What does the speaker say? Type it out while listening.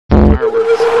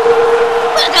fireworks.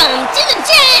 Welcome to the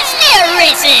Giant Snail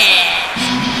Races!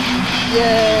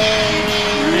 Yay!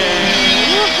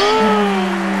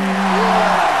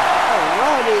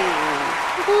 Alrighty!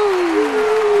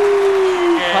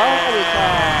 Party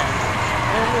time!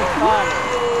 Everybody!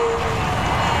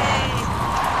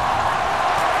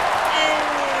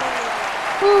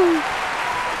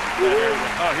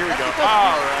 Oh, here we go.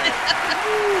 All right.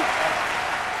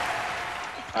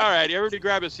 All right, everybody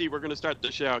grab a seat. We're going to start the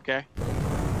show, okay?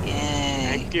 Yay.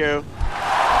 Thank you.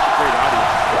 Great audience.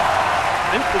 I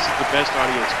think this is the best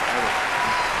audience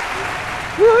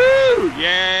ever. Woohoo!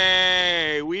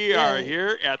 Yay! We are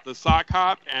here at the Sock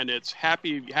Hop, and it's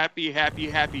happy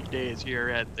days here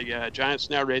at the Giant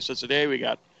Snail Races today. We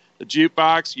got the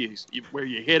jukebox where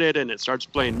you hit it, and it starts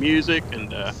playing music,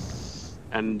 and the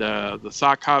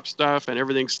Sock Hop stuff, and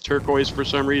everything's turquoise for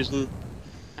some reason.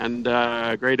 And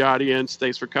great audience.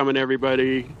 Thanks for coming,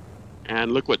 everybody.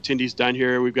 And look what Tindy's done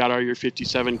here. We've got all your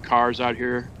 57 cars out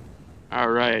here. All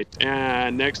right.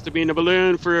 And next to me in a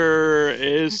balloon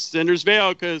is Cinders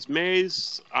Vale, because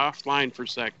May's offline for a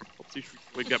sec. Let's see if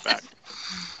we get back.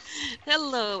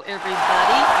 Hello,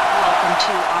 everybody. Welcome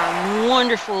to our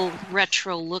wonderful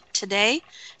retro look today.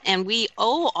 And we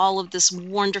owe all of this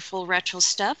wonderful retro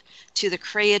stuff to the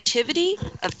creativity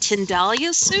of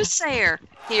Tindallia Soothsayer.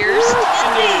 Here's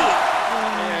Tindy.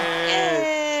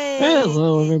 Yay.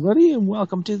 Hello, everybody, and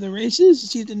welcome to the races.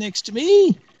 Seated next to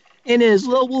me, and his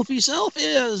little wolfy self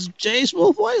is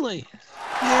Jasewolf Wylie.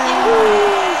 Hey,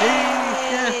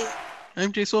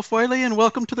 I'm Jasewolf Wylie, and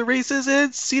welcome to the races.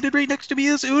 And seated right next to me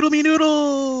is Oodlemi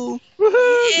Noodle.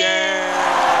 Woohoo! Hey,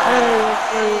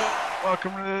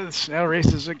 welcome to the Snail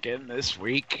Races again this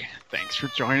week. Thanks for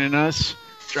joining us.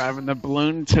 Driving the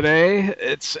balloon today,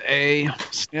 it's a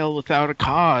snail without a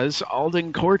cause,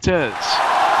 Alden Cortes. Gotta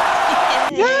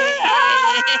get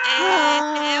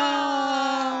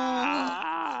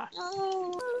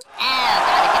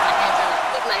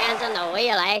my hands on the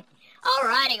wheel, eh?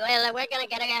 Alrighty, well, we're gonna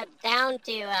get down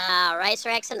to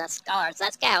RacerX and the scores.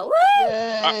 Let's go. Woo!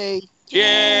 Yay!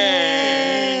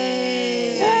 Yay!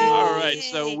 All right,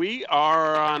 so we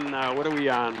are on, what are we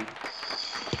on?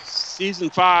 Season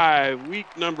 5, week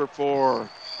number 4.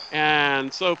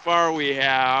 And so far we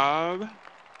have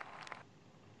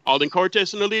Alden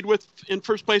Cortes in the lead in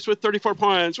first place with 34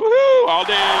 points. Woohoo!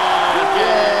 Alden!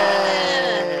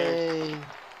 Yay!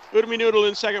 Oodlemi Noodle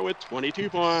in second with 22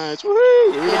 points.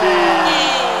 Woohoo!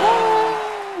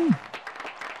 Oodlemi!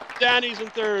 Dani's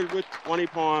in third with 20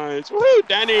 points. Woohoo!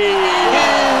 Dani!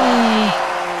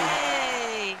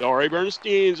 Yay. Dorie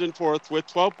Bernstein's in fourth with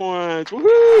 12 points.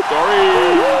 Woohoo!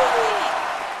 Dorie!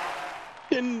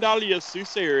 Tindallia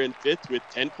Soothsayer in fifth with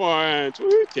 10 points.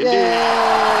 Woohoo! Tindy!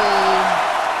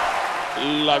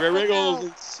 Lobby Wriggles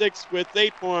in sixth with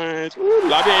 8 points. Woo!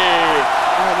 Lobby!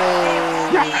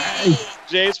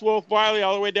 Jasewolf Wylie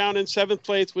all the way down in 7th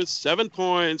place with 7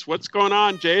 points. What's going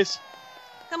on, Jace?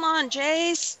 Come on,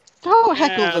 Jace. Don't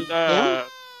heckle him.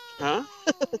 Huh?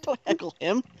 Don't heckle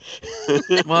him.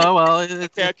 Well,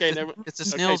 it's a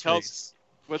snail's tell race. us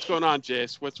what's going on,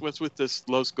 Jace? What's with this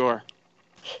low score?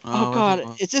 Oh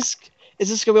God, is this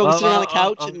gonna be able to sit on the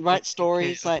couch and write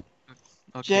stories like,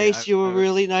 Jace, you were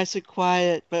really nice and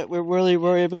quiet, but we're really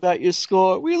worried about your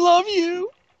score. We love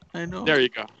you. I know. There you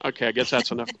go. Okay, I guess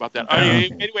that's enough about that.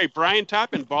 Anyway, Brian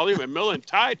Topp and Baldi McMillan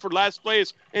tied for last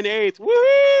place in 8th.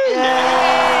 Woohoo! Yay!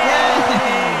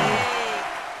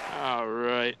 All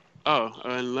right. Oh,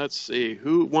 and let's see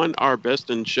who won our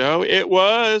best in show. It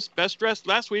was best dressed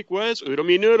last week was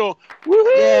Oodlemi Noodle.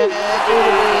 Woohoo!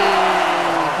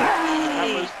 That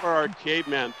was for our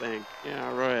caveman thing.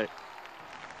 Yeah, right.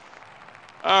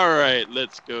 All right,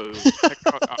 let's go check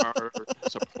out our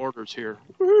supporters here.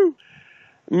 Woohoo!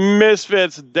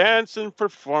 Misfits Dance and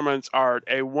Performance Art,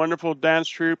 a wonderful dance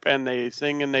troupe, and they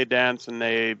sing and they dance and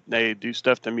they do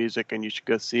stuff to music, and you should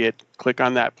go see it. Click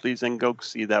on that, please, and go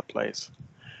see that place.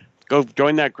 Go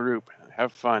join that group.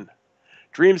 Have fun.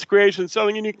 Dreams Creation,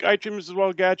 selling unique items as well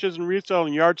as gadgets and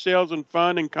reselling yard sales and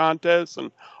fun and contests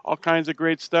and all kinds of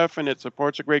great stuff, and it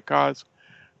supports a great cause.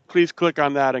 Please click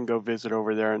on that and go visit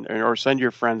over there or send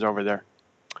your friends over there.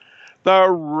 The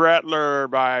Rattler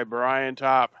by Brian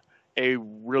Topp. A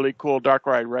really cool dark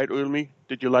ride, right, Oodlemi?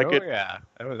 Did you like it? Oh, yeah.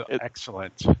 That was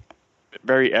excellent.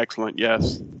 Very excellent,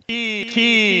 yes.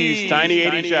 Tees, Tiny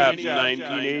 80s Shop,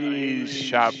 1980s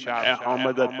shop, home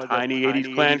of the Tiny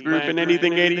 80s clan group and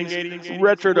anything 80s.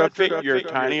 Retro to fit your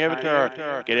tiny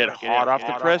avatar. Get it hot off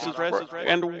the presses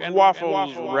and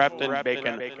waffles wrapped in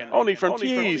bacon. Only from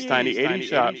Tees, Tiny 80s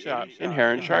Shop in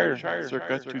Shire,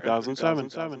 circa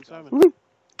 2007.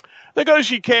 The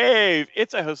Goshi Cave.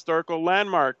 It's a historical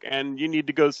landmark, and you need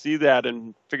to go see that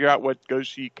and figure out what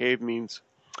Goshi Cave means.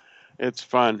 It's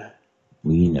fun.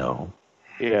 We know.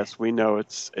 Yes, we know.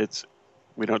 It's.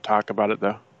 We don't talk about it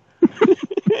though.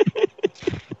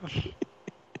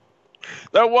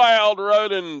 The wild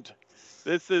rodent.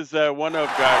 This is one of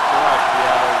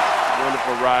Seattle's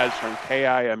wonderful rides from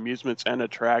KI Amusements and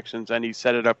Attractions, and he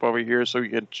set it up over here so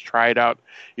you can try it out.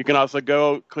 You can also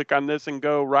go click on this and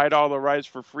go ride all the rides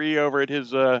for free over at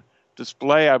his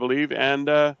display, I believe, and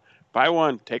buy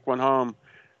one, take one home,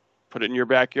 put it in your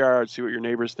backyard, see what your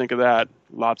neighbors think of that.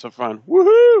 Lots of fun.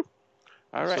 Woohoo!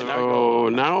 All right, so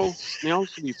now Snails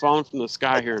should be falling from the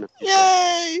sky here in a few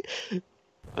Yay! seconds.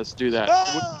 Let's do that.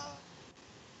 Ah!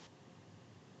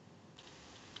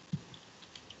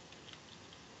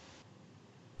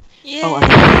 Yay! Oh,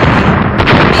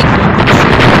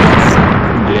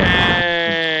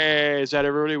 Yay! Is that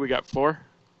everybody? We got 4.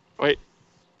 Wait.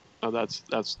 Oh, that's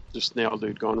just Snail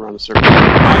dude going around the circle. Oh,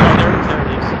 there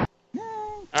it is.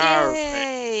 All right.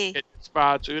 Yay! Hit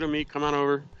spots. Oodlemi, come on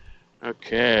over.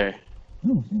 Okay.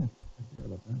 Oh, yeah. I forgot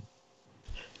about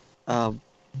that.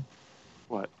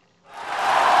 What?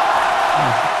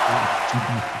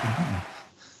 Oh,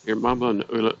 You're mumbling.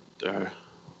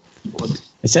 What?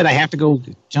 I said I have to go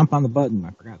jump on the button.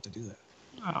 I forgot to do that.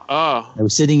 Oh. I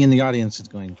was sitting in the audience. It's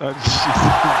going. Okay.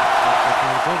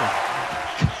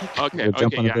 Okay.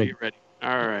 Yeah, you're ready.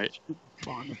 All right.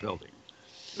 On the building.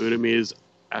 Oodlemi is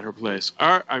at her place.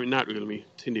 I mean, not Oodlemi.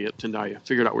 Tindallia.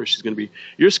 Figured out where she's going to be.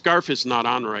 Your scarf is not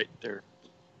on right there.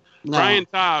 No. Brian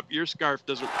Topp, your scarf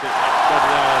doesn't fit. But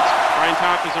Brian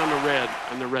Topp is on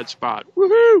the red spot.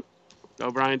 Woohoo! Go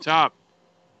Brian Topp.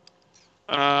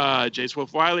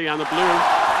 Jasewolf Wylie on the blue.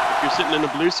 If you're sitting in the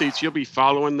blue seats, you'll be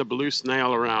following the blue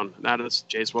snail around. That is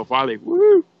Jasewolf Wylie.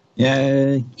 Woo!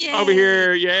 Yay! Yay! Over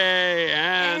here, yay!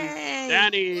 And Yay!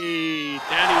 Dani's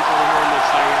over here in the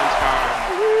cyan car.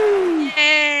 Woo!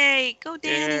 Yay! Go,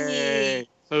 Dani! Yay!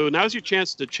 So now's your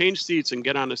chance to change seats and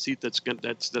get on a seat that's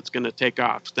gonna take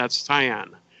off. That's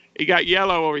cyan. You got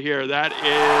yellow over here. That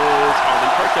is Alden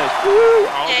Cortes. Woo!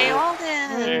 Alden. Yay,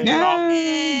 Alden!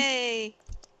 Yay! Yay!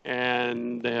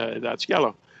 And that's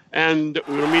yellow. And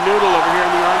Oodlemi Noodle over here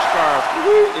in the orange scarf.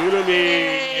 Oodlemi!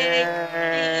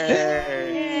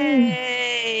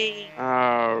 Yay!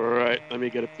 All right, let me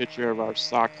get a picture of our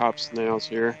sock hop snails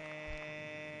here.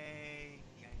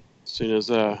 As soon as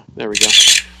there we go.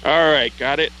 All right,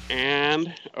 got it.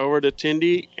 And over to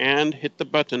Tindy and hit the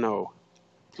button O,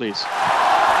 please.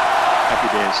 Happy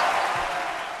days.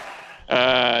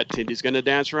 Tindy's gonna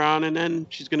dance around and then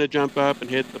she's gonna jump up and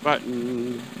hit the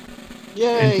button.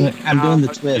 Yay! I'm doing the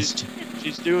twist.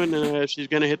 She's doing. She's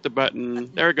gonna hit the button.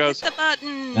 There it goes. Hit the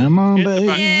button. Come on, Hit the baby.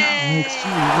 button. Let's see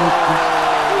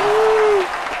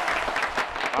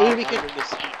Maybe we could-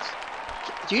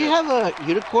 Do you have a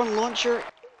unicorn launcher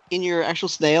in your actual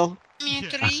snail? I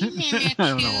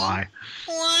don't know why.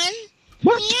 One.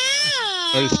 What?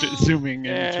 I was zooming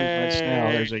into my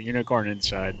snail. There's a unicorn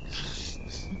inside.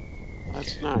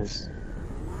 That's nice.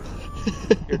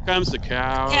 Here comes the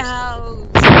cows. Cows.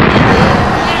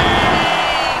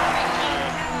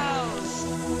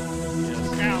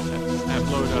 Yes, that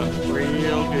blowed up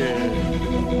real good.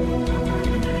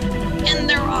 And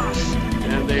they're off.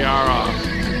 And they are off.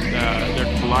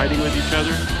 They're colliding with each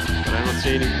other, but I don't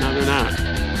see any. No, they're not.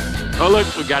 Oh, look,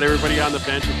 we got everybody on the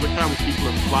benches. Look how many people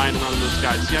are flying around in the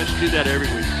sky. See, I should do that every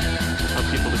week. Help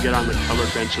people to get on the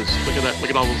colored benches. Look at that. Look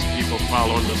at all those people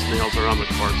following the snails around the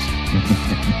course.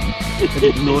 It's a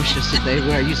bit nauseous that they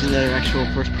were using their actual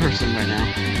first person right now.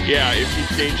 Yeah, if you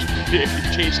change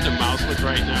the mouse look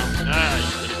right now, you're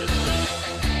gonna get sick.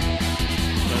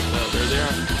 But there they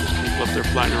are. There's people up there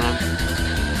flying around.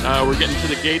 We're getting to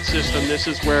the gate system. This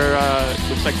is where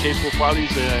looks like Jasewolf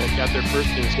Wylie's got their first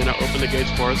and is going to open the gates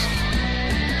for us.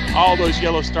 All those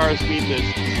yellow stars mean this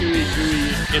gooey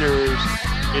inner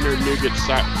nougat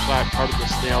part of the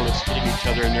snail is hitting each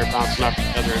other and they're bouncing off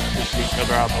each other and pushing each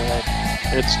other out the way.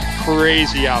 It's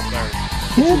crazy out there.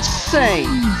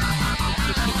 Insane! It's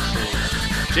just insane.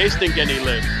 Jace didn't get any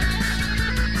lift.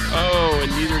 Oh,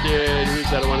 and neither did, who's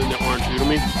that one in the orange?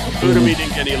 Oodlemi? Oodlemi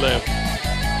didn't get any lift.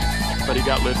 But he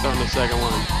got lift on the second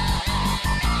one.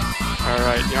 All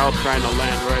right, y'all trying to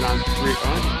land right on 3.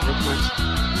 Oh,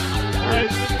 all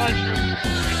right.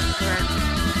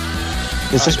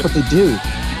 It's just what they do.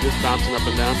 Just bouncing up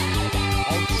and down.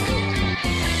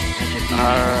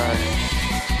 All right.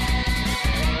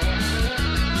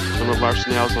 Some of our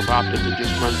snails have opted to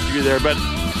just run through there, but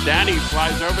Dani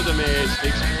flies over the maze,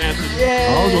 takes some chances. Yay!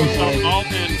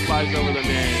 Alden flies over the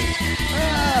maze.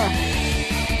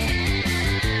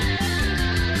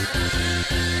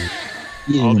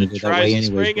 You didn't want to go that way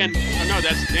anyway. Oh no,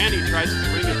 that's Dani tries to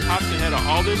spring and pops ahead of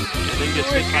Alden, and then gets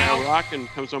hit by a rock and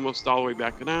comes almost all the way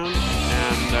back down.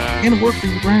 And gonna work for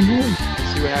you, Brian. Let's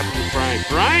see what happens with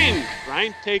Brian.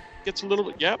 Brian gets a little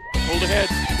bit. Yep, hold ahead.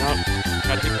 No,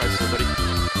 got hit by somebody.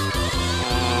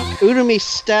 Oodlemi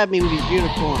stabbed me with his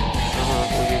unicorn.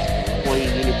 With his pointy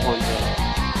unicorn gun.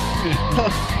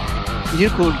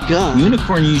 Unicorn gun.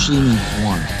 Unicorn usually means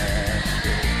one.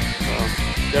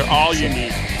 They're all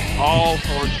unique. All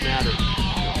horns matter.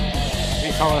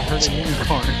 We call it herd of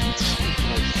unicorns.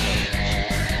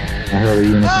 I heard a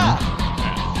unicorn. Ah!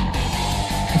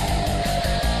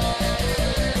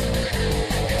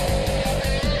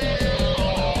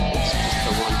 It's just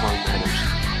the one horn matters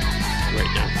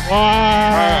right now.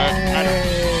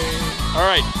 All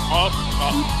right.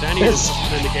 Dani is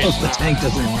in the game. The tank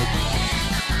doesn't work.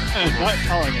 Not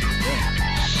calling it.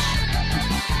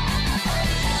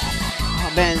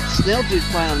 Oh man, Snail dude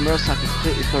flying on the motorcycle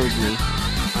completely throws me.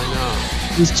 I know.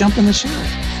 He's jumping the ship.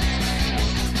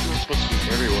 It's not supposed to be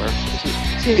everywhere.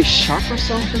 Is he a shark or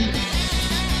something?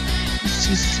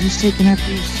 He's taking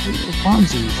after his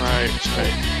Fonzie. Right.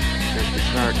 There's the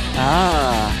shark.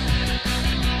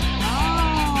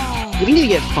 We need to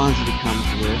get Fonzie to come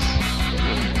to this.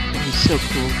 He's so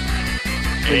cool.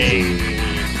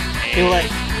 He'll like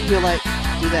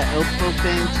do that elbow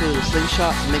thing to the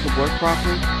slingshot to make it work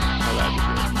properly. Oh, that'd be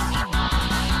good.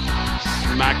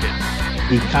 Smack it.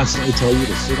 He constantly tell you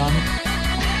to sit on it.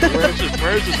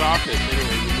 Where's his office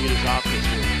anyway? You need his office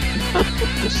here.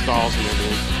 The stalls and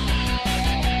everything.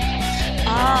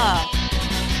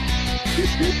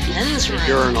 Men's room.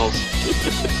 Urinals.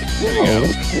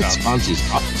 It's Fonzie's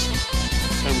office.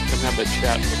 Come have a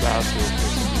chat in the bathroom.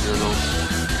 Urinals.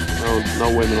 No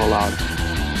women allowed.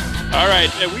 All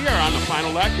right, we are on the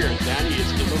final lap here. Dani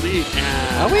is in the lead.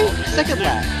 And Are we? Second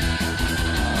lap.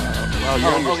 Well,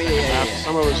 you're on your second lap. Yeah.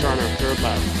 Some of us are on our third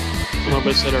lap. Some of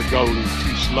us that are going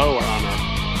too slow are on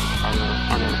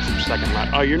our second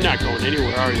lap. Oh, you're not going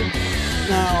anywhere, are you?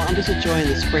 No, I'm just enjoying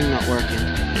the spring not working.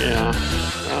 Yeah.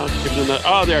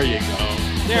 Oh, there you go.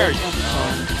 There you go.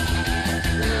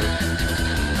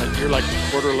 You're like a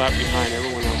quarter lap behind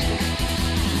everyone else.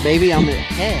 Maybe I'm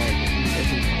ahead.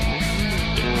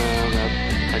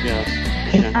 I guess.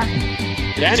 Yeah.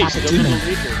 Dani's still in the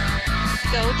lead here.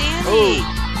 Go, Dani.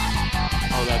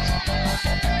 Oh, that's...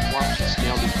 Watch the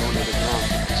snail be going to the ground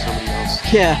for somebody else.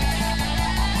 Yeah.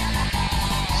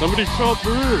 Somebody fell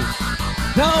through.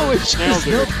 No, it's Snail just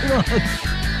dude.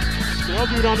 Snail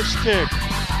dude on a stick.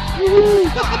 Woo!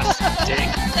 Stick.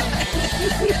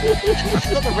 It's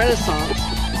still the Renaissance.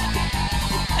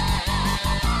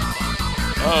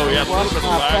 Oh, yeah, a little bit of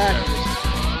lag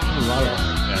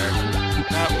there.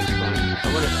 That was fun.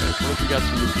 What if we got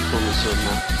some new people in the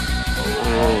circle?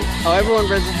 Oh, everyone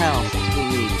rents a house. That's what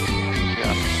we need.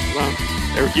 Yeah. Well,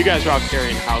 you guys are all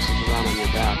carrying houses around on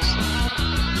your backs.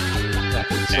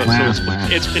 So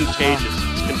it's contagious.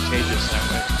 It's contagious that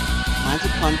way. Mine's a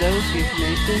condo for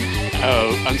information.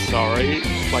 Oh, I'm sorry.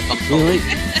 Like I'm Really?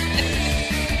 sorry.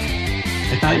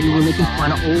 I thought you were looking for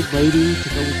an old lady to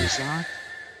go with your sock.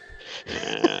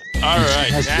 All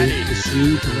right, Dani.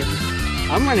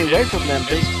 I'm running away from them.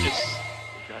 Go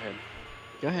ahead.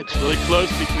 Go ahead. It's really close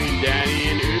between Dani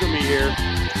and Oodlemi here.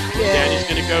 Yay. Dani's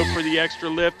going to go for the extra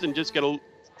lift and just get a...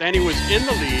 Dani was in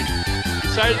the lead.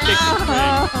 Decided to take the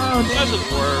spring. Doesn't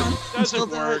work. Doesn't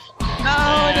work.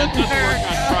 No, it doesn't work.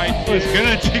 I was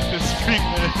gonna take the spring,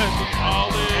 but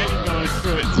all in. going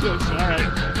through it, so it's alright.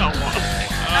 No,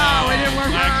 it didn't work.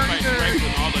 Max by strength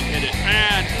and Alden hit it.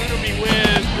 And Oodlemi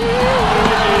wins.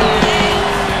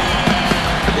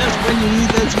 Just when you need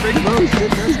that spring boost, it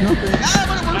does nothing.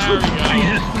 There we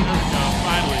go.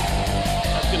 Finally.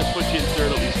 That's going to put you in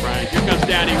third at least, Brian. Here comes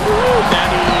Dani. Woo,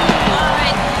 Dani. All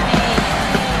right,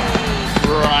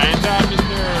 Brian Topp is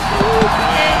third. Woo,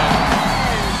 Brian.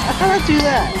 How can I do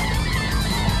that?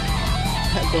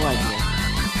 I have no idea.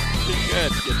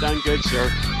 Good. You've done good,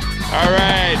 sir. All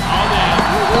right. Alden.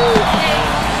 Woo-hoo.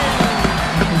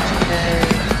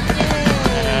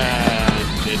 And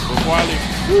Jasewolf Wylie.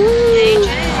 JJ.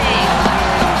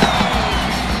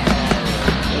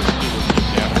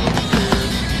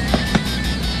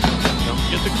 Don't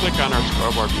forget to click on our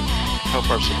scoreboard to help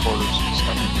our supporters and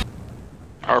stuff.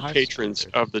 Our patrons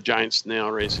of the giant snail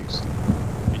races.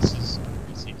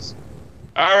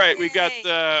 All right, we got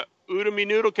the Oodlemi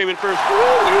Noodle came in first. Woo,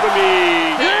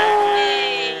 Oodlemi! Yay!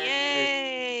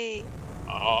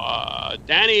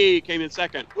 Dani came in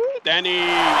second. Woo, Dani!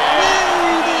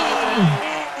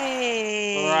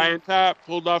 Yay! Brian Topp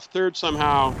pulled off third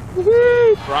somehow.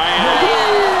 Woo-hoo! Brian! Good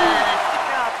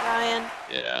job, Brian. Brian.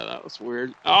 Yeah, that was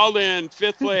weird. Alden,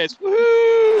 5th place. Woohoo!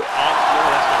 Oh, no,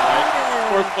 that's not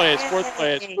right. 4th place. 4th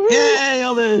place. Yay,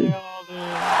 Alden!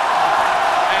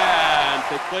 And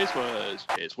 5th place was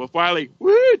Jasewolf Wylie.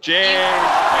 Woo, Jace!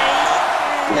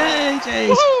 Yay,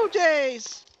 Jace! Woohoo,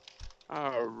 Jace!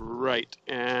 All right,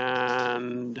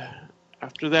 and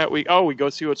after that we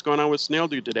go see what's going on with Snail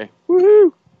Dude today.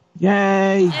 Woohoo!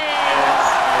 Yay!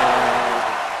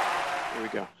 Here we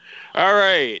go. All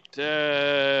right,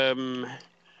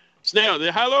 Snail.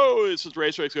 Hello, this is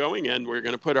RacerX going, and we're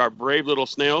going to put our brave little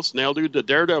Snail Dude, the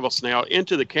Daredevil Snail,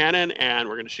 into the cannon, and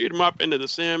we're going to shoot him up into the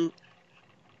sim.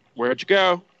 Where'd you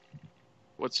go?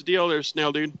 What's the deal there,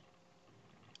 Snail Dude?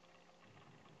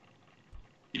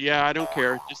 Yeah, I don't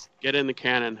care. Just get in the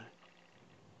cannon.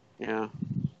 Yeah.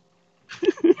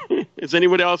 Does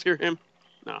anyone else hear him?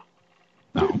 No.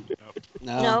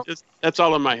 No. That's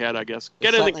all in my head, I guess.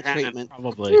 Get in the cannon. Treatment.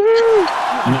 Probably.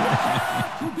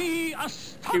 He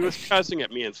was cussing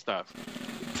at me and stuff.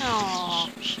 Aww.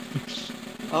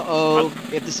 Uh-oh.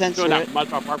 We have to censor it.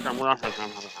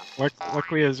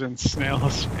 Luckily is in snail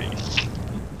space.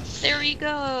 There he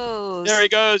goes. There he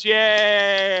goes.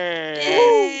 Yay!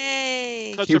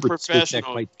 Yay! Such a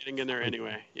professional getting in there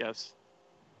anyway. Yes.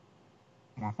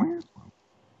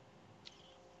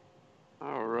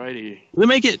 Alrighty. We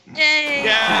make it. Yay!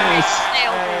 Yes!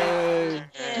 Snail Yay!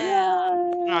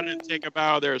 Yeah. How did it take a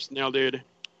bow there, Snail Dude?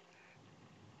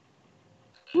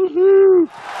 Woohoo!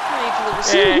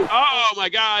 Hey. Oh my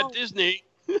God, Disney!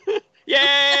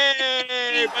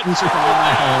 Yay! We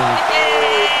survived.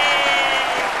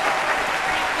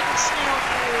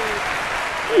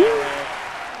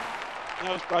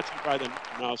 That was brought to you by the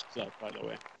Mouse Club, by the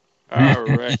way. All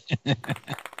right.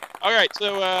 All right,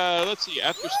 so let's see.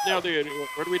 After Snail Dude,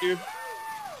 what do we do?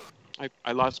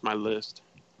 I lost my list.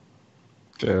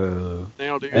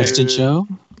 Snail Dude. Best in show?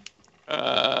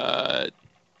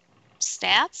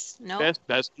 Stats? No.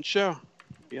 Best in show.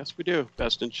 Yes, we do.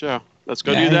 Best in show. Let's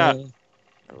go do that.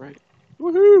 All right.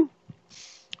 Woohoo!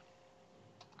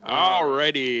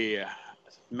 Alrighty.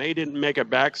 May didn't make it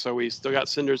back, so we still got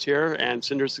Cinders here, and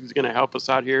Cinders is going to help us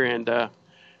out here and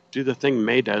do the thing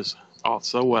May does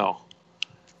so well.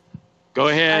 Go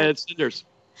ahead, Cinders.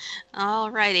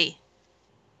 Alrighty.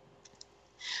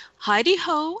 Heidi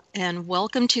ho, and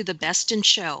welcome to the Best in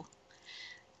Show.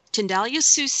 Tindallia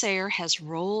Soothsayer has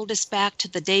rolled us back to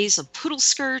the days of poodle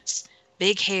skirts,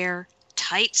 big hair,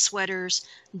 tight sweaters,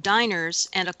 diners,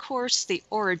 and of course the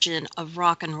origin of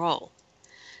rock and roll.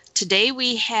 Today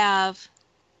we have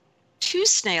 2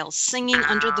 snails singing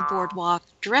under the boardwalk,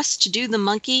 dressed to do the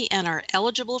monkey, and are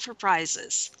eligible for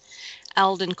prizes.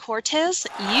 Alden Cortes,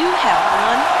 you have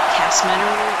one cast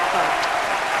member vote.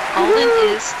 Alden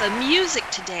is the music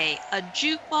today, a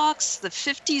jukebox, the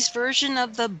 50's version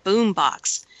of the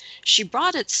boombox. She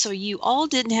brought it so you all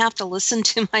didn't have to listen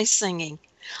to my singing.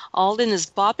 Alden is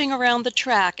bopping around the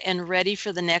track and ready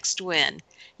for the next win.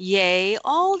 Yay,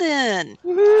 Alden!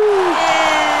 Woohoo!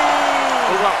 Yay!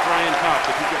 What about Brian Topp?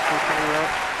 Did you get first runner up?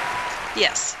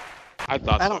 Yes. I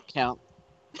thought I so. don't count.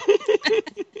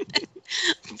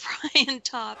 Brian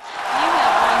Topp, you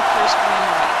have one first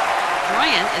runner-up.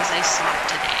 Brian is a sock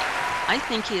today. I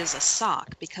think he is a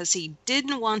sock because he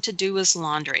didn't want to do his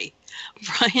laundry.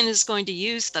 Brian is going to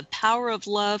use the power of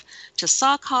love to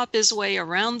sock hop his way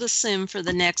around the sim for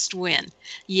the next win.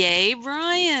 Yay,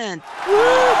 Brian! Yay!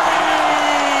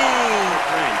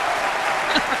 Brian.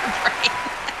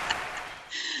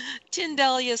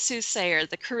 Tindallia Soothsayer,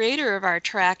 the creator of our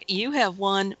track, you have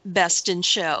won Best in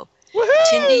Show.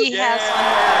 Tindy has on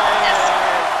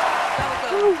her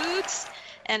go-go boots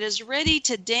and is ready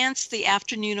to dance the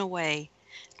afternoon away.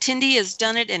 Tindy has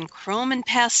done it in chrome and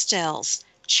pastels.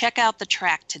 Check out the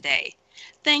track today.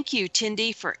 Thank you,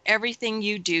 Tindy, for everything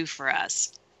you do for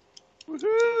us.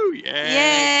 Woohoo! Yay!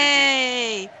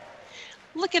 Yay!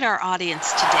 Look at our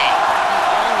audience today. You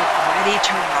all look ready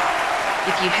to rock.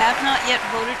 If you have not yet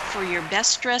voted for your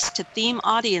Best Dressed to Theme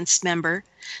audience member,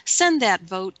 send that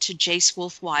vote to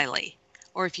Jasewolf Wylie.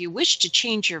 Or if you wish to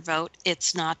change your vote,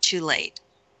 it's not too late.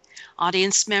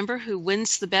 Audience member who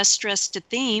wins the Best Dressed to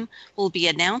Theme will be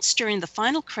announced during the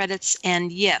final credits,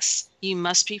 and yes, you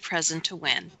must be present to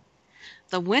win.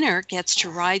 The winner gets to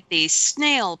ride the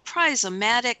Snail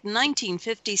Prize-O-Matic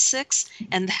 1956,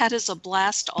 and that is a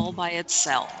blast all by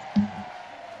itself.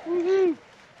 Woohoo!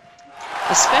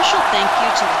 A special thank you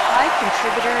to the high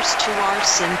contributors to our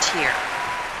sim tier.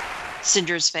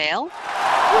 Cinders Vale.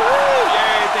 Woohoo!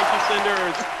 Yay, thank you,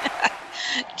 Cinders.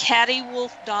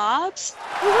 CadiWolf Dobbs.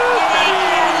 Woohoo! Yay,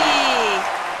 Caddy.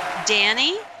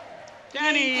 Dani.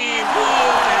 Dani. Yay,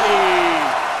 Dani.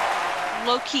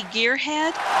 Loki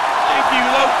Gearhead. Thank you,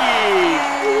 Loki.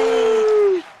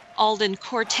 Yay. Alden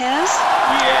Cortes.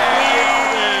 Yay.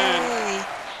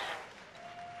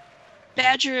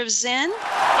 Badger of Zen. Oh,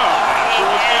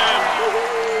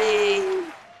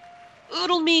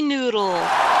 Oodlemi Noodle.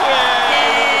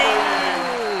 Yay.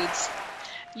 Oods.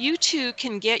 You too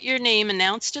can get your name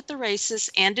announced at the races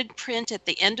and in print at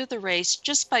the end of the race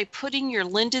just by putting your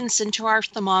lindens into our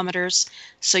thermometers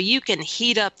so you can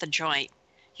heat up the joint.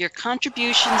 Your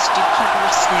contributions do keep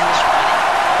our snails running.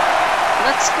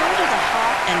 Let's go to the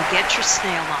hop and get your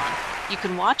snail on. You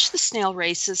can watch the snail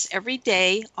races every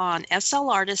day on SL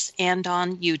Artists and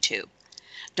on YouTube.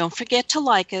 Don't forget to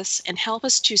like us and help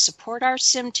us to support our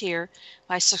sim tier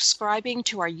by subscribing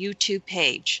to our YouTube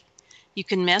page. You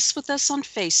can mess with us on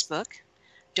Facebook.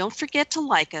 Don't forget to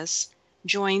like us.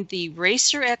 Join the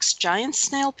RacerX Giant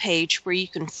Snail page where you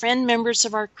can friend members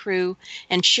of our crew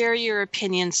and share your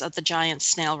opinions of the giant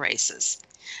snail races.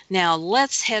 Now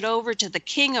let's head over to the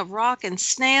king of rock and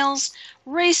snails,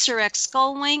 RacerX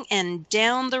Gulwing, and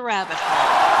down the rabbit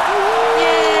hole.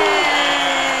 Yay!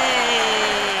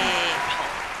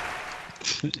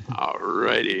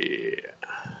 Alrighty.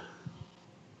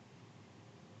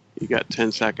 You got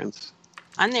 10 seconds.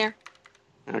 I'm there.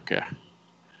 Okay.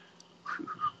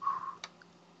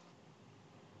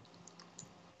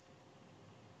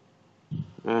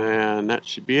 And that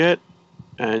should be it.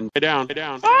 And lay down.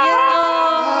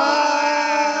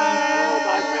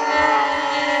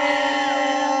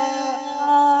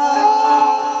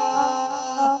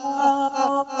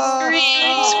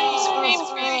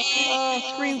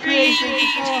 Scream creation.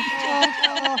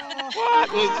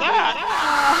 What was that?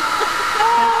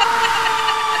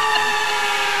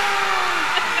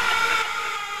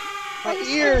 My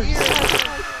ears.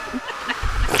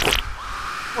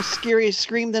 More scary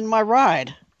scream than my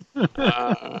ride.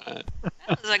 That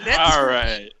was a good All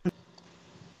right.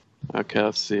 Okay,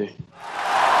 let's see.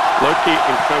 Loki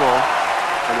and Quibble.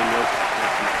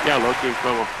 Yeah, Loki and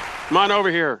Quibble. Come on over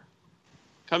here.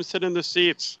 Come sit in the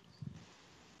seats.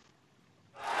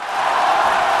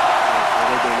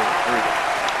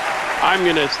 I'm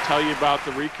going to tell you about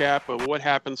the recap of what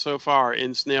happened so far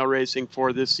in snail racing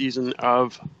for this season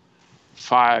of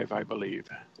 5, I believe.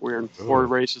 We're in 4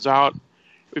 races out.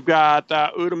 We've got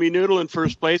Oodlemi Noodle in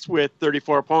first place with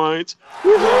 34 points.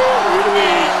 And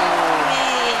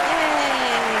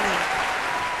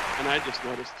I just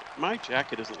noticed my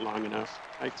jacket isn't long enough.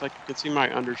 It's like you can see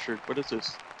my undershirt. What is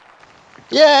this?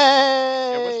 Yay!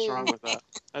 Yeah, what's wrong with that?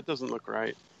 That doesn't look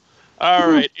right. All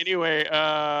right. Anyway,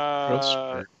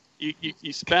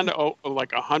 you spend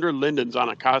like 100 lindens on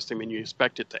a costume, and you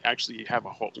expect it to actually have a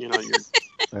whole. You know,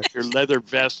 your leather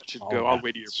vest should go all the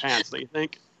way to your pants. Don't you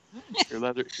think? Your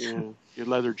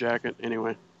leather jacket.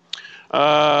 Anyway.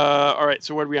 All right.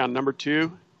 So what are we on? Number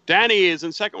 2. Dani is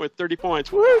in second with 30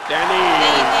 points. Woo, Dani!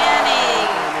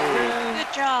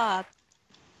 Good job.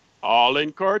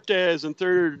 Alden Cortes in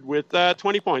third with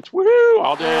 20 points. Woohoo!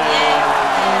 Alden! Yay!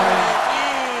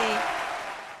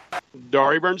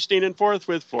 Dorie Bernstein in fourth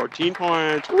with 14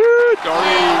 points. Woo!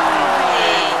 Dorie!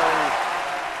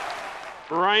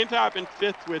 Brian Topp in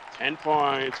fifth with 10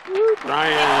 points. Woo!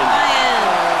 Brian!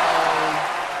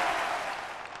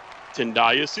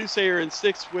 Tindallia Soothsayer in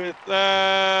sixth with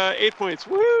 8 points.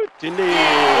 Woo! Tindy!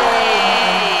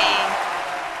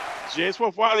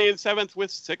 Jasewolf Wylie in seventh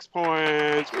with 6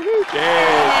 points. Woohoo!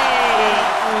 Jace!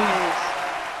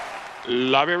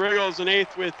 Lobby Wriggles in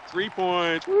eighth with 3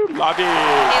 points. Woo! Lobby!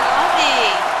 Hey, Lobby!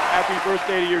 Happy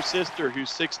birthday to your sister who's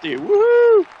 60.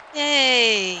 Woo!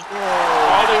 Yay!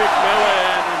 Baldi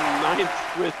McMillan in ninth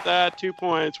with 2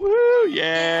 points. Woo!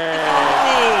 Yay! Yay!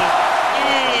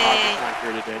 Not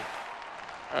here today.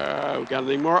 We got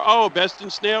anything more? Oh, best in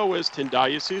snail was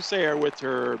Tindallia Soothsayer with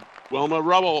her Wilma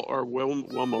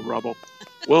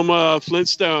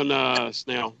Flintstone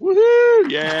snail. Woohoo!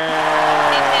 Yay!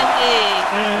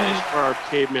 Nice for our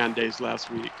caveman days last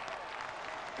week.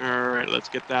 All right, let's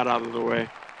get that out of the way.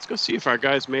 Let's go see if our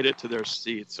guys made it to their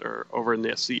seats or over in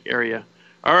the seat area.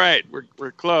 All right,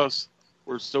 we're close.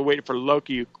 We're still waiting for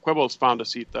Loki. Quibble's found a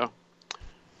seat though.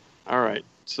 All right,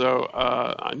 so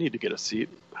I need to get a seat.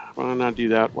 Why don't I do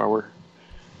that while we're...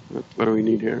 What do we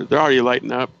need here? They're already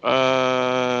lighting up.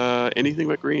 Anything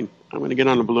but green. I'm going to get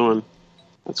on the blue one.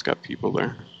 That's got people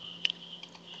there.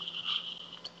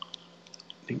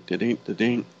 Ding, da, ding, da,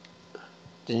 ding.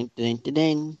 Ding, ding, da,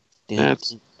 ding.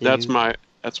 That's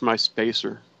my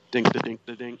spacer. Ding, da, ding,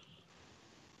 da, ding.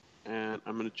 And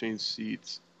I'm going to change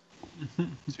seats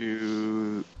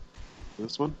to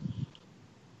this one.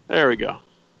 There we go.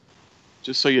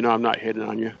 Just so you know, I'm not hitting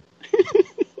on you.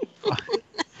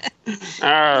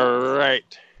 All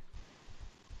right.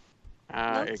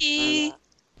 Loki.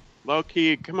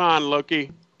 Loki, come on,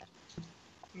 Loki.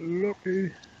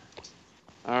 Loki.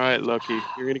 All right, Loki,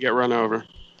 you're going to get run over.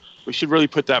 We should really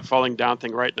put that falling down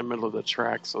thing right in the middle of the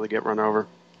track so they get run over.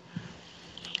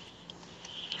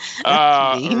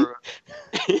 Mean.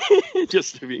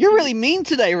 Just to be You're really mean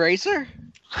today, Racer.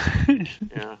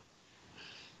 Yeah.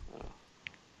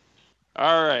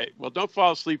 All right. Well, don't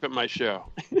fall asleep at my show.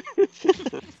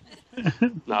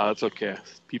 No, that's okay.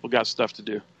 People got stuff to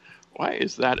do. Why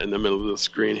is that in the middle of the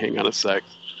screen? Hang on a sec.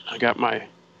 I got my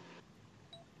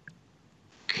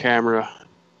camera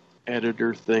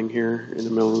editor thing here in the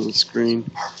middle of the screen.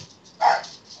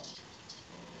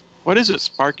 What is it,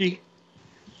 Sparky?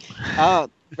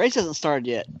 Race hasn't started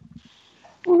yet.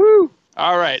 Woohoo!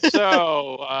 All right,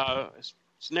 so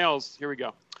Snails, here we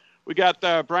go. We got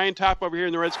Brian Topp over here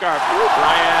in the red scarf.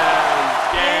 Brian!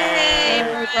 Yay,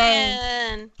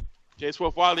 Brian!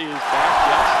 Jasewolf Wylie is back,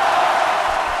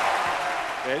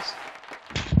 yes.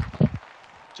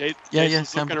 Jace?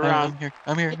 Yes, looking around.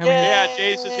 I'm here. Yeah,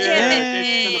 Jace is here.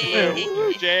 Jace is in the blue.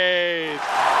 Woo, Jace!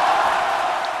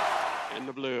 In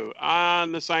the blue.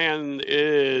 On the cyan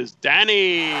is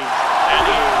Dani.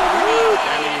 Dani.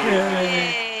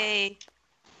 Yay!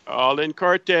 Alden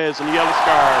Cortes in the yellow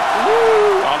scarf.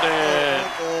 Woo! Alden.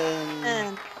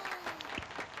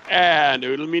 And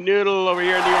Oodlemi Noodle over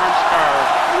here in the orange scarf.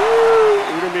 Woo!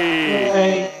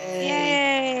 Oodlemi.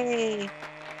 Yay!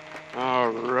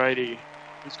 Alrighty.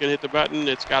 Who's going to hit the button?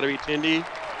 It's got to be Tindy.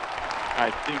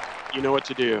 I think you know what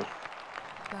to do.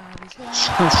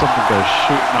 Something goes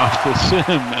shooting off the sim.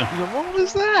 And I was like, what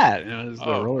was that? And it was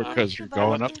the roller coaster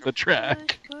going up the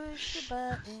track.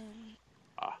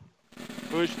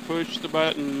 Push the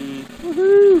button.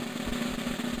 Woohoo!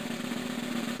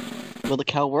 Will the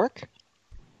cow work?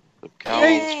 The cow.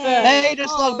 Hey,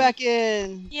 just log back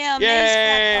in. Yeah,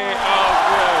 Yay! Oh,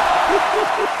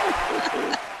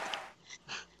 good.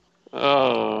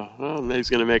 Oh, well, May's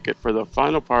going to make it for the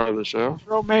final part of the show.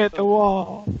 Throw May at the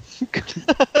wall.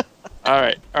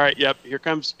 All right, yep. Here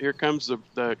comes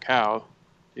the cow.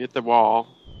 Hit the wall.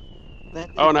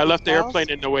 Oh, and I left the airplane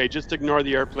in the way. Just ignore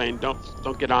the airplane.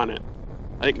 Don't get on it.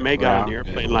 I think May got on the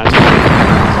airplane last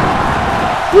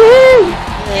time. Woo!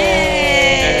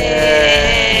 Yay!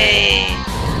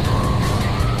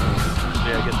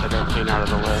 Yeah, get that airplane out of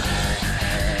the way.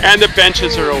 And the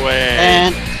benches are away.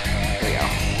 And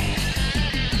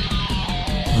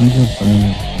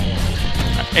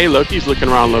hey, Loki's looking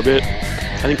around a little bit.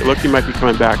 I think Loki might be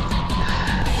coming back.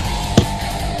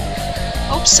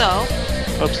 Hope so.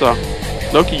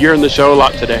 Loki, you're in the show a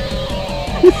lot today.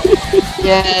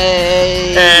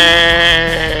 yay!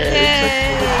 Hey!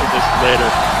 This later.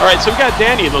 All right, so we got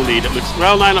Dani in the lead. It looks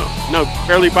no,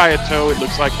 barely by a toe. It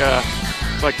looks like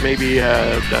maybe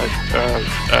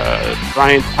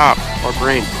Brian Topp or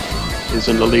Brain is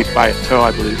in the lead by a toe,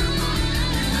 I believe.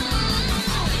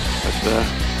 But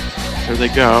there they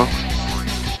go.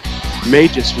 May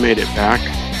just made it back.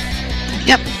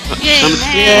 Yep.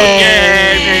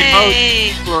 Yay! Both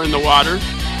people are in the water.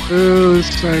 Ooh,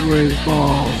 sideways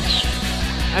balls.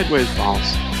 Sideways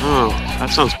balls. Oh, that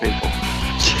sounds painful.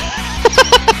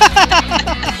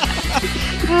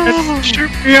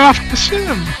 Shoot me off the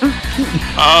sim.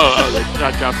 Oh, they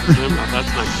shot you off the sim. Oh,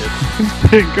 that's not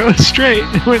good. Go straight.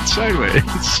 It went sideways.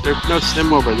 There's no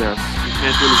sim over there. You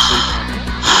can't do any sim.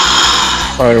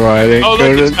 Why didn't look,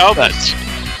 go to it's Elvis.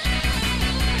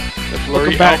 The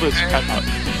blurry Elvis cut out.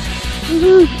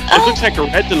 It looks like a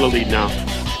red's in the lead now.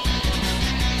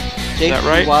 Is that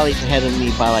right? Wylie's ahead of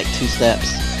me by like 2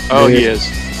 steps. Oh, he is.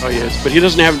 But he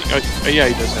doesn't have. Yeah,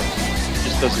 he does have. He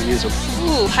just doesn't use them.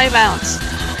 Ooh, high bounce.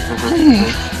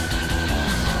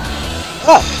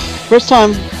 First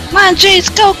time. Come on, Jace,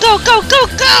 go!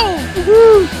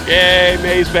 Woohoo! Yay,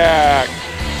 May's back.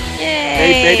 Yay!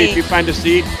 Hey, maybe if you find a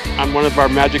seat on one of our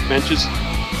magic benches.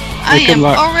 I am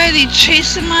already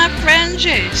chasing my friend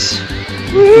Jace.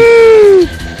 Woohoo!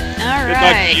 All Good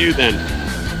luck to you then.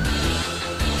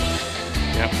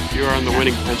 Yep, you are on the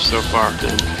winning bench so far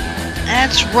then.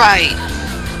 That's right.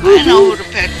 I know who to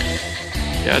pick.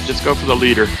 Yeah, just go for the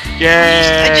leader.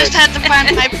 Yay! I just had to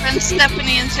find my friend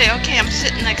Stephanie and say, okay, I'm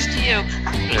sitting next to you.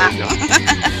 There you go.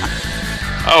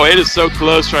 Oh, it is so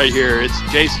close right here. It's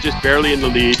Jace just barely in the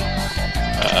lead.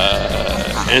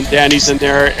 And Dani's in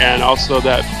there, and also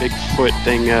that Bigfoot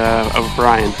thing of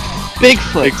Brian.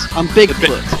 Bigfoot. I'm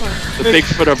Bigfoot. The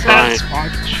Bigfoot of Brian.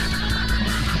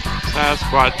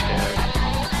 Sasquatch head.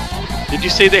 Did you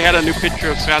say they had a new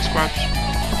picture of Sasquatch?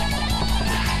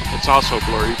 It's also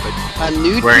blurry, but a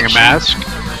nude wearing picture? A mask?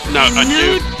 No, a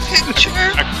nude picture.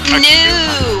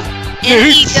 New.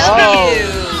 N-E-W. Oh.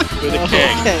 With a K.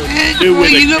 Okay. New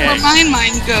with Well, you a know K. where my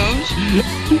mind goes.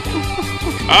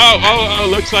 Oh,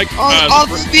 looks like the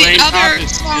brain other top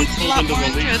is songs a pulled lot into more the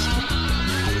lead. interesting.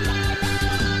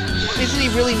 Isn't he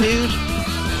really nude?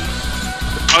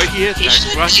 Oh, he is.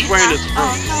 Actually. Well, he's wearing his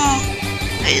Oh no!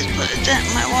 I just put a dent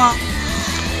in my wall.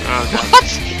 What?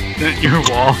 Dent your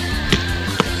wall.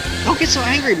 Don't get so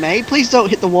angry, May. Please don't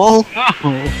hit the wall.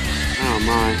 Oh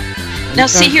my. Now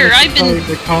see here, I've been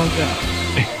Calm down.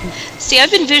 I've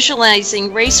been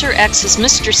visualizing RacerX as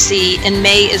Mr. C and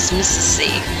May as Mrs. C.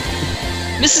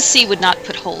 Mrs. C would not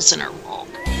put holes in her wall.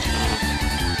 Okay,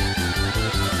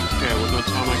 well, don't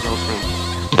tell my girlfriend.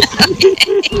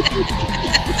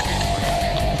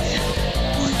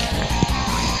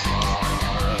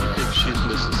 If she's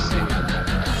Mrs. C.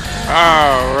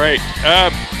 All right.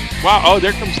 Wow. Oh,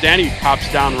 there comes Dani.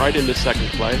 Pops down right into second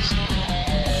place.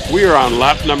 We are on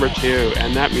lap number 2,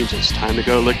 and that means it's time to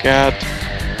go look at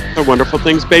the wonderful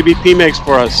things Baby P makes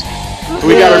for us.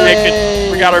 We got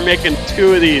her making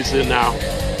 2 of these now.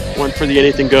 One for the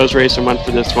Anything Goes race and one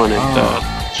for this one. And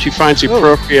she finds the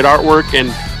appropriate artwork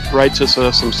and writes us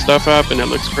some stuff up, and it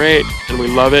looks great, and we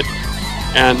love it.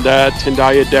 And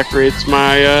Tindallia decorates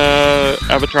my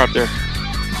avatar up there.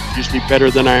 Usually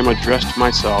better than I am dressed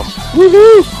myself.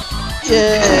 Woohoo!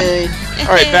 Yay!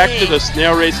 All right, back to the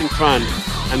snail racing fun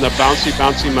and the bouncy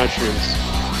mushrooms.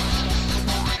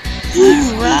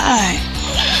 Alright.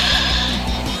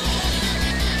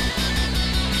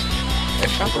 I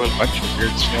found a bunch of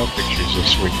weird snail pictures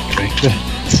this week. I think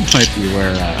this might be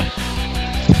where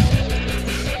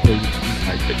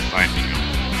I've been finding them.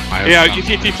 Yeah,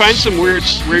 if you find some weird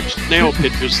snail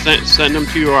pictures, send them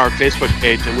to our Facebook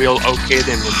page, and we'll okay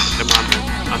them and put them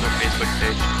on the Facebook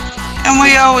page. And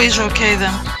we always okay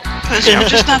them, because we're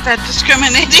just not that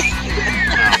discriminating.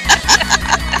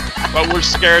 But we're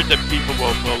scared that people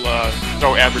will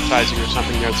throw advertising or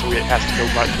something there, so it has to go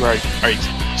through our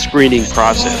screening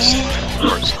process, of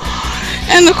course.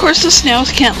 And of course, the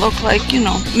snails can't look like,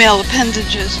 male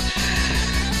appendages.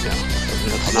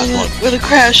 With a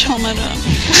crash helmet on.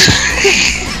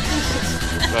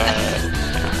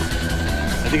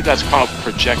 I think that's called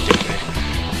projecting.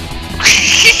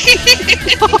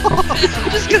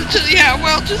 Just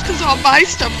because all my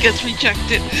stuff gets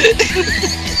rejected.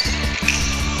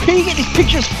 Where do you get these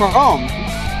pictures from?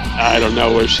 I don't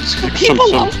know where she's from. People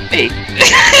love me.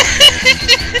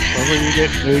 Where will you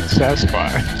get nude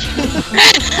Sasquatch?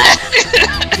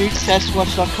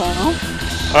 NudeSasquatch.com.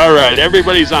 All right,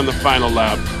 everybody's on the final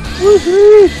lap.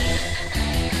 Woohoo!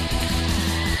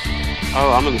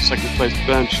 Oh, I'm on the second place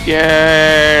bench.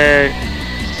 Yay!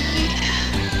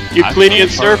 Euclidean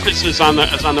Surface is on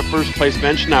the first place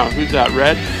bench now. Who's that?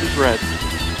 Red? Who's Red?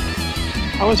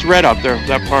 How is Red up there?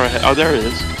 That far ahead? Oh, there it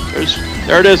is.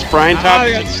 There it is. Brian Topp.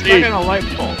 I got stuck in a light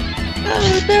bulb.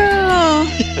 Oh no!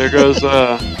 There goes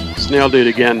Snail Dude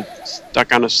again,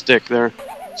 stuck on a stick there.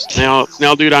 Snail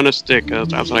Dude on a stick.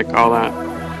 That's what I call that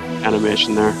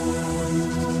animation there.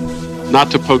 Not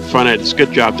to poke fun at it. It's a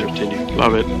good job there, Tindy.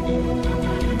 Love it.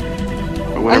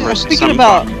 But whenever Speaking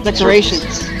about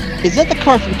decorations, is that the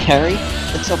car from Carrie?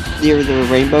 That's up near the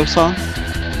Rainbow song?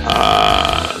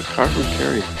 Car from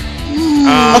Carrie.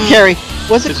 Carrie.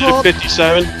 What's it called?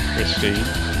 57?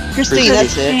 Christine,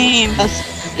 that's it.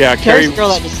 Yeah, Carrie's the girl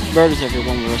that just murders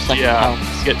everyone with her psychic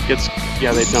powers.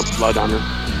 They dump blood on her.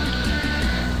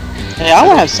 Hey, I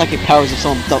want to have psychic powers if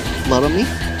someone dumps blood on me.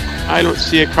 I don't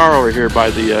see a car over here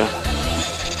by the,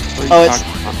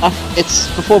 it's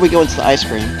before we go into the ice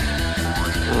cream.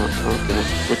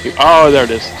 Oh, okay. Oh, there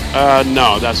it is.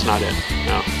 No, that's not it.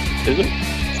 No. Is it?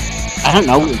 I don't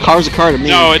know. Car's a car to me.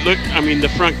 No, the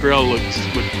front grille looks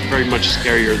very much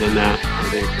scarier than that, I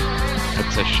think.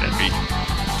 That's a Chevy.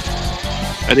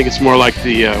 I think it's more like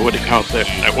the, what do you call it,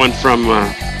 that one from,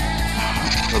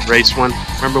 the race one.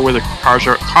 Remember where the cars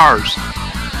are? Cars!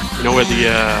 You know where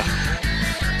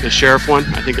the sheriff one?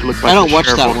 I think it looked like I don't the watch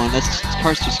sheriff that one.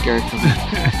 Car's too scary for me.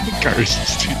 Cars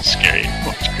is too scary.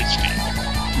 Watch Christine.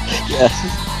 Yes.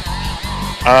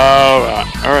 Oh,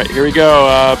 alright, here we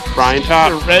go. Brian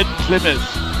Topp. The red Plymouth.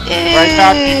 Brian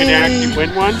Topp, you can actually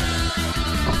win one?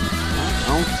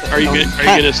 Are you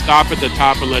gonna stop at the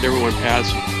top and let everyone pass?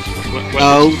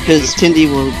 No, because Tindy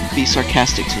will be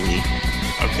sarcastic to me.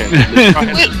 Okay.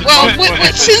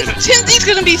 Since Tindy's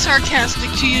gonna be sarcastic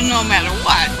to you no matter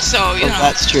what, so you know.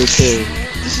 That's true too.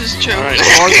 This is true. All right,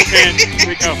 here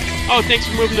we go. Oh, thanks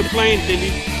for moving the plane,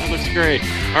 Tindy. That looks great.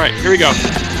 All right, here we go.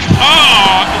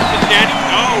 Oh, it's Dani.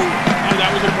 Oh, that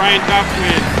was a Brian Topp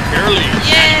win. Barely.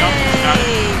 Yay!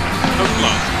 So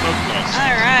close.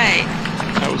 All right.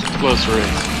 That was a close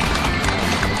race.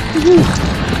 Here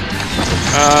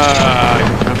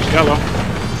comes yellow.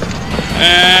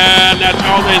 And that's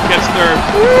Alden gets third.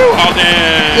 Woo,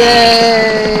 Alden!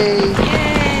 Yay!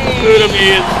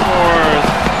 Oodlemi is fourth.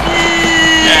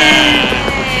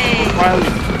 Wylie.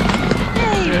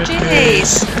 Yay,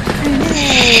 Jace!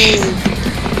 Yay!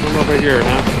 Come over here,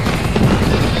 huh?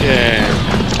 Yeah.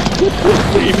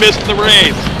 You missed the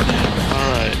race.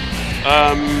 All right.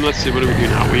 Let's see. What do we do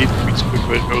now? We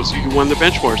go see who won the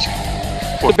bench wars.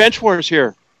 The bench wars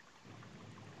here.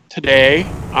 Today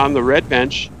on the red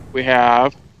bench we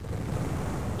have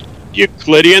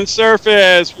Euclidean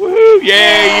surface. Woo!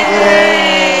 Yay!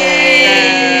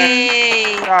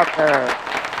 Yay! Get out there.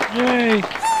 Yay!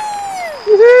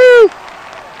 Woohoo!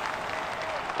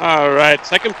 All right,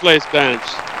 second place bench.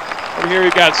 Over here we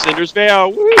got Cinders Vale.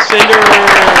 Woo, Cinders!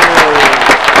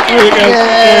 Yay,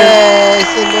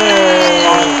 Cinders!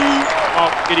 All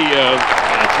video.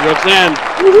 That's in.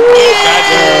 Woohoo!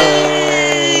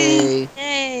 Yay!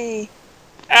 Yay!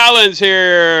 Alan's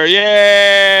here.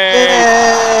 Yay!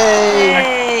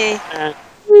 Yay!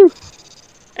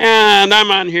 And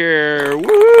I'm on here.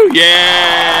 Woo! Yay!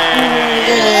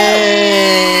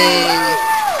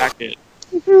 Back it.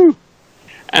 Woohoo!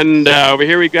 And over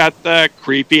here we got the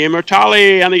Creepy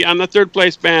Immortali on the third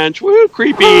place bench. Woo,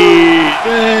 Creepy!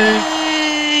 Yay!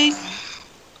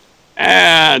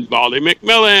 And Baldi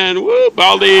McMillan. Woo,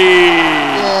 Baldi!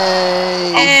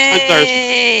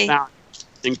 Yay! Now,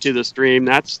 to the stream.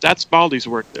 That's Baldi's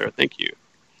work there. Thank you.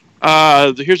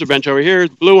 Here's a bench over here.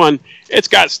 The blue one. It's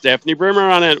got Stephanie Brimmer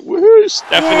on it. Woohoo,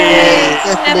 Stephanie! Yay,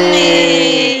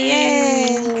 Stephanie!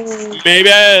 Yay! May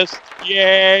best.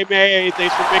 Yay, May.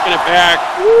 Thanks for making it back.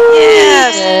 Woo!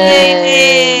 Yes!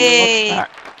 Yay!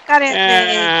 Got it,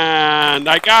 May. And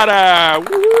I got a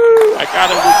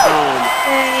new phone.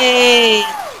 Yay!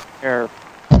 There.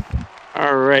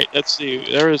 All right, let's see.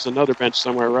 There is another bench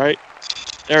somewhere, right?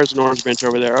 There's an orange bench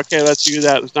over there. Okay, let's do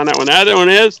that. Let's done that one. That one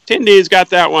is Tindy's got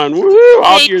that one. Woohoo!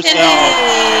 All to yourself.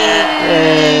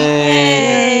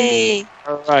 Yay!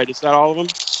 All right, is that all of them?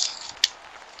 I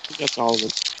think that's all of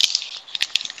them.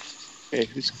 Okay,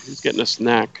 who's getting a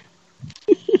snack?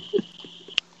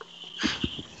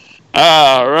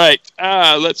 All right.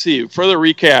 Let's see. Further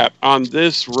recap on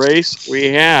this race, we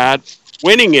had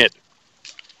winning it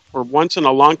for once in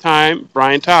a long time,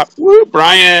 Brian Topp. Woo,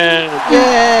 Brian!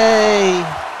 Yay!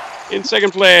 In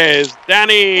second place,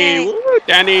 Dani. Woo,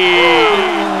 Dani!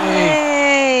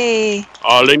 Yay!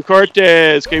 Alden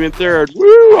Cortes came in third.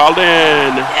 Woo,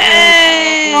 Alden!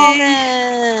 Yay!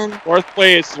 Alden! Fourth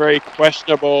place, very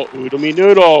questionable Oodlemi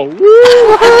Noodle.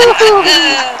 Woo!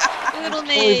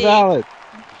 Oodlemi! Valid.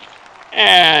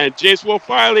 And Jasewolf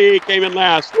Wylie came in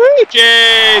last. Woo,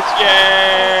 Jace!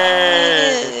 Yay!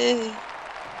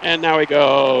 And now we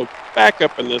go back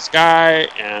up in the sky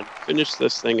and finish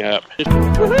this thing up.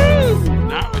 Woohoo!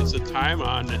 Now is the time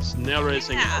on snail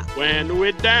racing when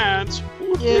we dance.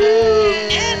 Yay!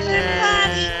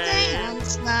 Everybody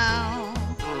dance now.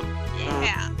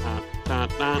 Yeah.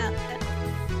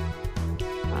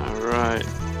 All right.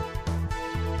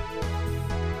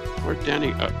 Where'd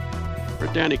Dani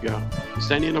go? Is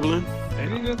Dani in the balloon?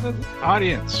 Danny's in the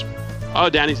audience. Oh,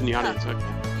 Dani's in the audience. Okay.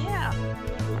 Yeah.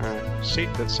 All right.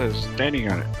 Seat that says Danny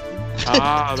on it.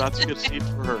 Ah, that's a good seat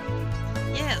for her.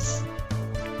 Yes.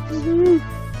 Yeah.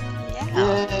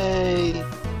 Yay!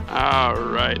 All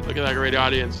right. Look at that great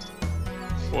audience.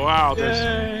 Wow.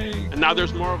 Yay! And now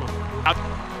there's more of them.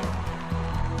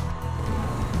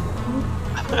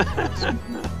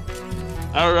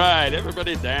 All right,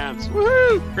 everybody dance.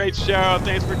 Woo! Great show.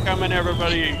 Thanks for coming,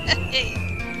 everybody.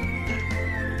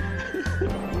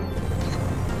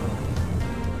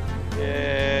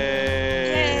 Yay.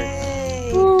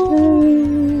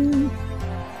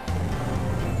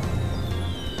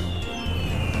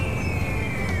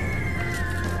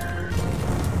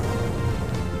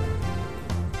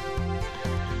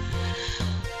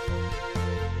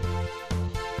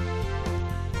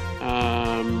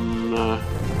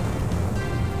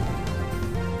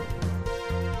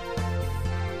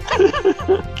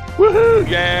 Woohoo!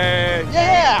 Yay!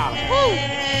 Yeah! Woo!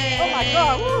 Yay! Oh my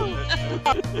God! Woo!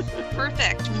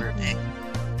 Perfect.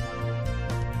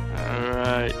 All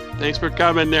right. Thanks for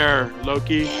coming there,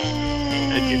 Loki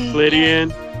and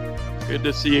Euclidean. Good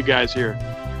to see you guys here.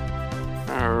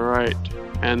 All right.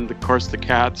 And, of course, the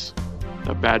cats.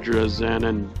 The Badger is in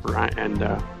and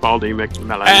Baldi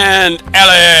McMillan. And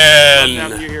Ellen!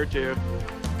 Love to have you here, too.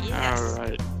 Yes. All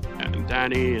right. And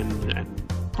Dani and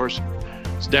of course,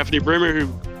 Stephanie Brimmer, who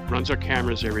runs our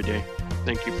cameras every day.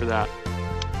 Thank you for that.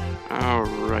 All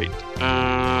right.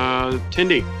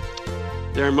 Tindy,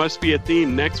 there must be a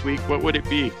theme next week. What would it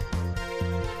be?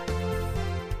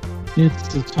 It's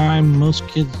the time most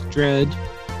kids dread,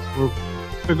 or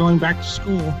They're going back to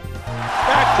school.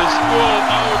 Back to school.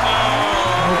 Oh no!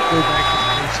 Hopefully back to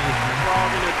school safely. We're all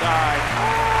gonna die.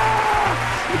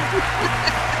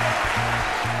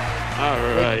 All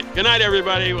right. Good night,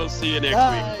 everybody. We'll see you next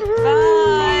week.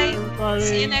 Bye. Bye.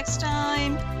 See you next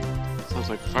time. Sounds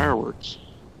like fireworks.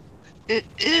 It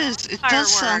is. It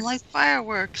does sound like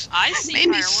fireworks. I see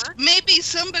fireworks. Maybe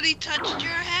somebody touched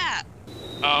your hat.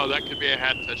 Oh, that could be a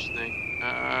hat touch thing.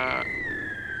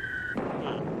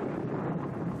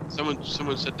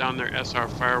 Someone said down there, SR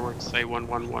fireworks, say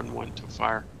 1111 to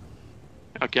fire.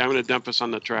 Okay, I'm going to dump us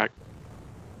on the track.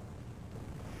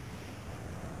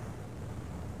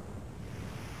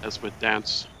 As with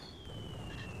dance.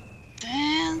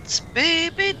 Dance,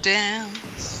 baby,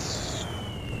 dance.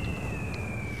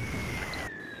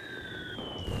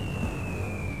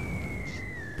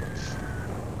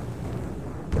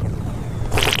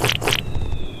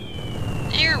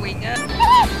 There we go.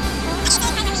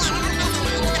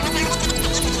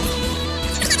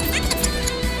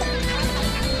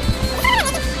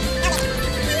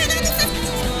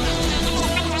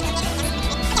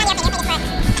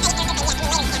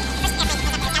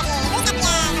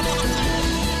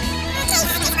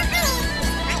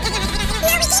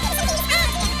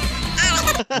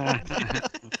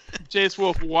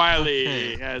 Jasewolf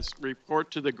Wylie has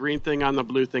report to the green thing on the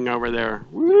blue thing over there.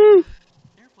 Woo!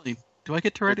 Airplane. Do I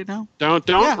get to write it now? Don't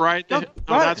write it.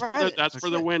 No, that's for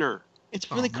the Okay. winner.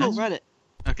 It's really cool. Read it.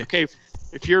 Okay.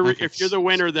 If you're the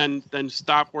winner, then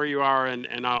stop where you are,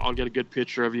 and I'll get a good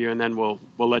picture of you, and then we'll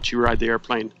let you ride the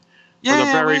airplane for the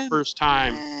very first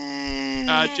time.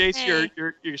 Jace,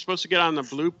 you're supposed to get on the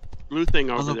blue thing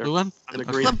over there. On the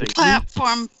green thing.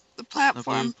 Platform. The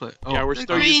platform. Yeah, we're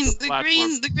still using the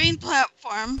platform. The green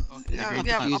platform. Right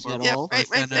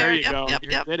there. There you go. Yep. You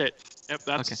did it. Yep,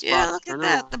 that's the spot. Yeah, look Turn at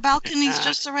that. around. The balcony's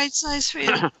just the right size for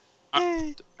you.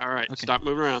 All right, stop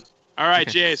moving around. All right,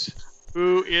 Jace,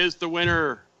 who is the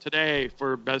winner today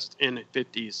for Best in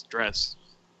 50s Dress?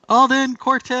 Alden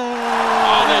Cortes!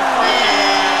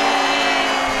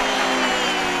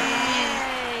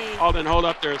 Alden, hold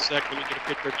up there a sec. Let me get a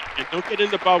picture. And don't get in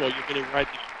the bubble. You're going to ride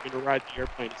the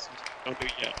airplane. Don't do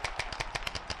it yet.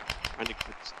 Find a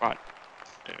good spot.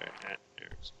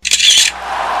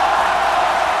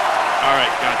 All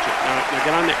right, gotcha. Now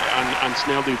get on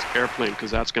Snail Dude's airplane,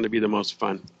 because that's going to be the most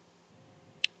fun.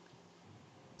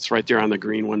 It's right there on the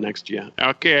green one next to you.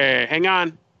 Okay, hang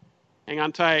on. Hang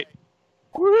on tight.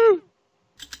 Woo!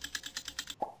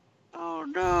 Oh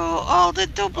no!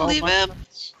 Alden, don't believe him.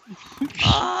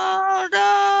 Oh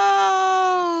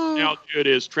no! Snail Dude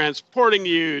is transporting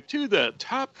you to the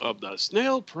top of the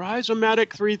Snail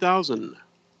Prize-O-Matic 3000.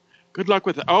 Good luck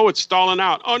with it. Oh, it's stalling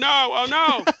out. Oh no! Oh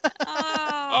no!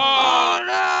 Oh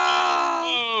no!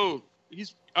 Oh!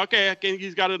 He's okay.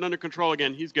 He's got it under control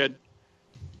again. He's good.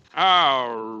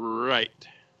 All right.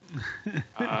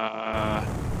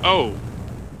 Oh.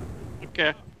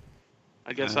 Okay.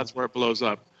 I guess that's where it blows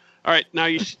up. All right. Now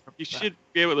you should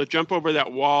be able to jump over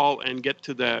that wall and get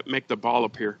to make the ball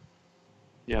appear.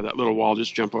 Yeah, that little wall.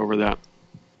 Just jump over that.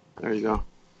 There you go.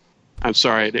 I'm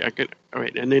sorry. All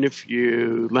right. And then if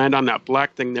you land on that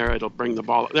black thing there, it'll bring the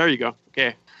ball. There you go.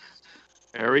 Okay.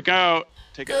 There we go.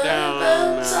 Take it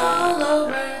down.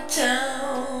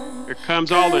 Here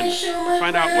comes Alden.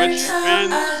 Find out which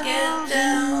wins.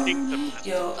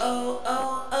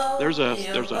 There's a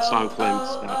song playing.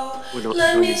 We don't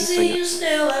need to sing it.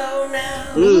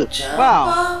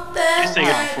 Wow. You sing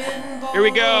it before. Here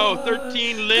we go.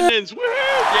 13 lindens. Woo! All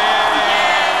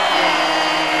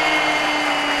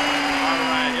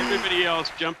right. Everybody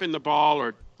else, jump in the ball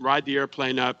or ride the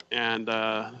airplane up, and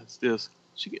let's do this.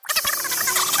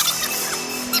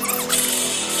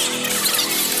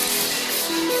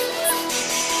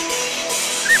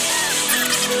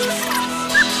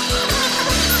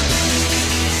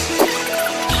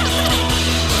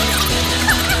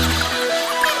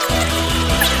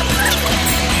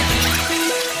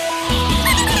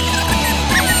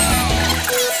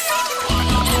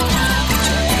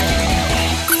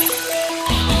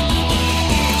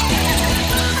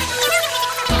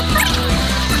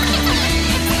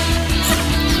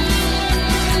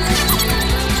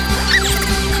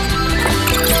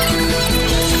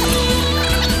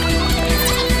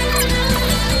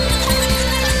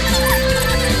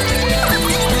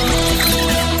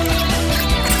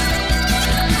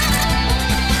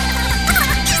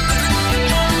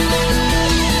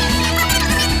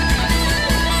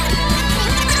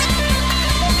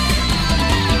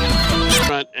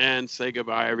 And say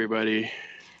goodbye, everybody.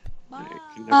 Bye.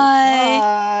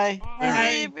 Bye.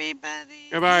 Bye, everybody.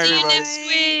 Goodbye, See you everybody. next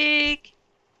week.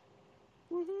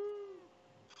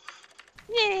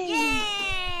 Yay! Yay!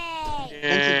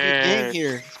 That's a good game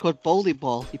here. It's called Baldi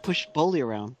Ball. You push Baldi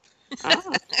around.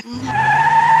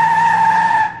 Ah.